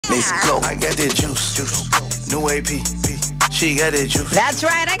Let's go. I got that juice. New AP. She got that juice. That's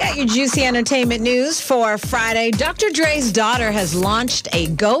right. I got your juicy entertainment news for Friday. Dr. Dre's daughter has launched a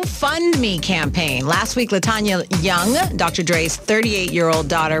GoFundMe campaign. Last week, LaTanya Young, Dr. Dre's 38-year-old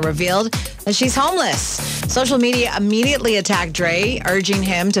daughter, revealed that she's homeless. Social media immediately attacked Dre, urging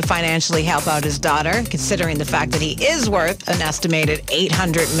him to financially help out his daughter, considering the fact that he is worth an estimated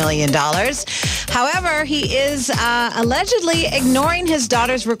 $800 million. However, he is allegedly ignoring his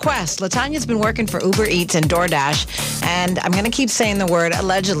daughter's request. LaTanya's been working for Uber Eats and DoorDash, and I'm going to keep saying the word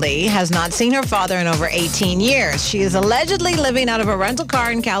allegedly, has not seen her father in over 18 years. She is allegedly living out of a rental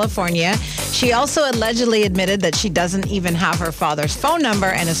car in California. She also allegedly admitted that she doesn't even have her father's phone number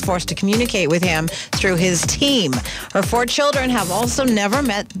and is forced to communicate with him through his team. Her 4 children have also never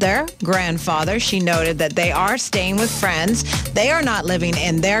met their grandfather. She noted that they are staying with friends. They are not living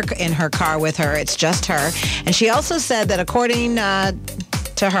in her car with her. It's just her. And she also said that according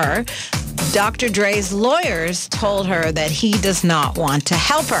to her, Dr. Dre's lawyers told her that he does not want to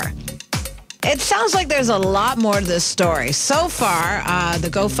help her. It sounds like there's a lot more to this story. So far, the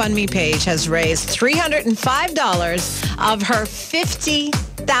GoFundMe page has raised $305 of her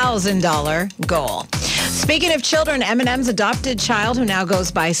 $50,000 goal. Speaking of children, Eminem's adopted child, who now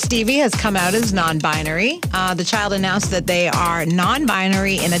goes by Stevie, has come out as non-binary. The child announced that they are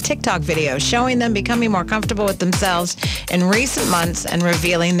non-binary in a TikTok video, showing them becoming more comfortable with themselves in recent months and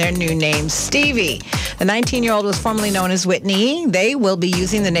revealing their new name, Stevie. The 19-year-old was formerly known as Whitney. They will be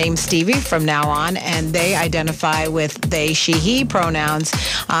using the name Stevie from now on, and they identify with they, she, he pronouns.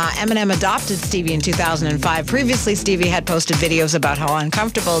 Eminem adopted Stevie in 2005. Previously, Stevie had posted videos about how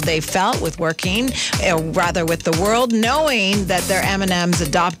uncomfortable they felt with working, with the world, knowing that they're Eminem's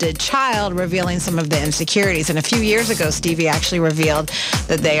adopted child, revealing some of the insecurities. And a few years ago, Stevie actually revealed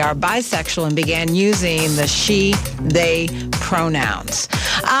that they are bisexual and began using the she, they pronouns.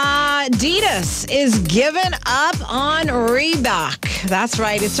 Adidas is giving up on Reebok. That's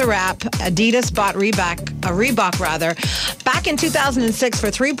right, it's a wrap. Adidas bought Reebok back in 2006 for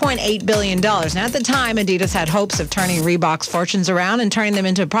 $3.8 billion. Now, at the time, Adidas had hopes of turning Reebok's fortunes around and turning them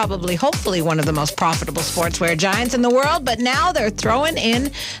into hopefully one of the most profitable sportswear giants in the world. But now they're throwing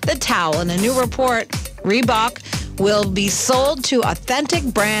in the towel. In a new report, Reebok will be sold to Authentic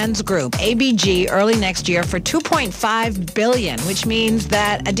Brands Group, ABG, early next year for $2.5 billion, which means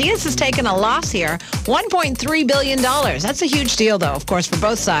that Adidas has taken a loss here, $1.3 billion. That's a huge deal, though, of course, for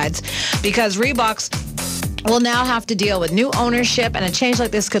both sides, because Reebok's will now have to deal with new ownership, and a change like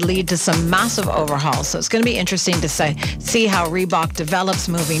this could lead to some massive overhauls. So it's going to be interesting to see how Reebok develops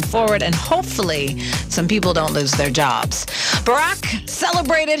moving forward, and hopefully some people don't lose their jobs. Barack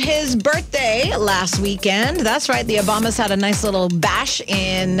celebrated his birthday last weekend. That's right, the Obamas had a nice little bash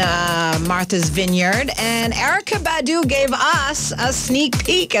in Martha's Vineyard, and Erykah Badu gave us a sneak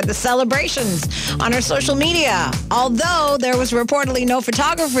peek at the celebrations on her social media. Although there was reportedly no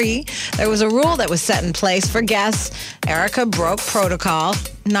photography, there was a rule that was set in place for guests. Erykah broke protocol.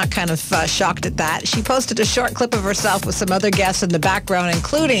 Not kind of shocked at that. She posted a short clip of herself with some other guests in the background,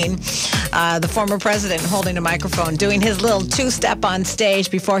 including the former president holding a microphone, doing his little two-step on stage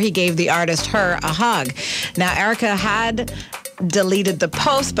before he gave the artist her a hug. Now, Erykah had deleted the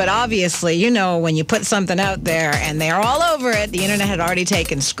post, but obviously, you know, when you put something out there and they're all over it, the internet had already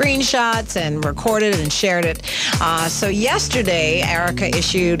taken screenshots and recorded and shared it. So yesterday, Erykah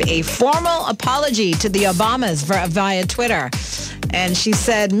issued a formal apology to the Obamas via Twitter. And she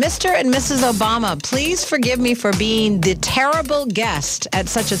said, Mr. and Mrs. Obama, please forgive me for being the terrible guest at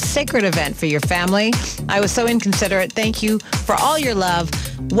such a sacred event for your family. I was so inconsiderate. Thank you for all your love.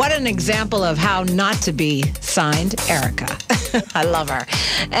 What an example of how not to be. Signed, Erykah. I love her.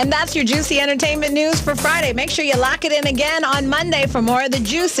 And that's your juicy entertainment news for Friday. Make sure you lock it in again on Monday for more of the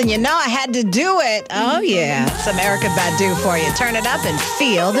juice. And you know I had to do it. Oh, yeah. Some Erykah Badu for you. Turn it up and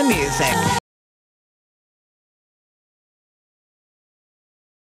feel the music.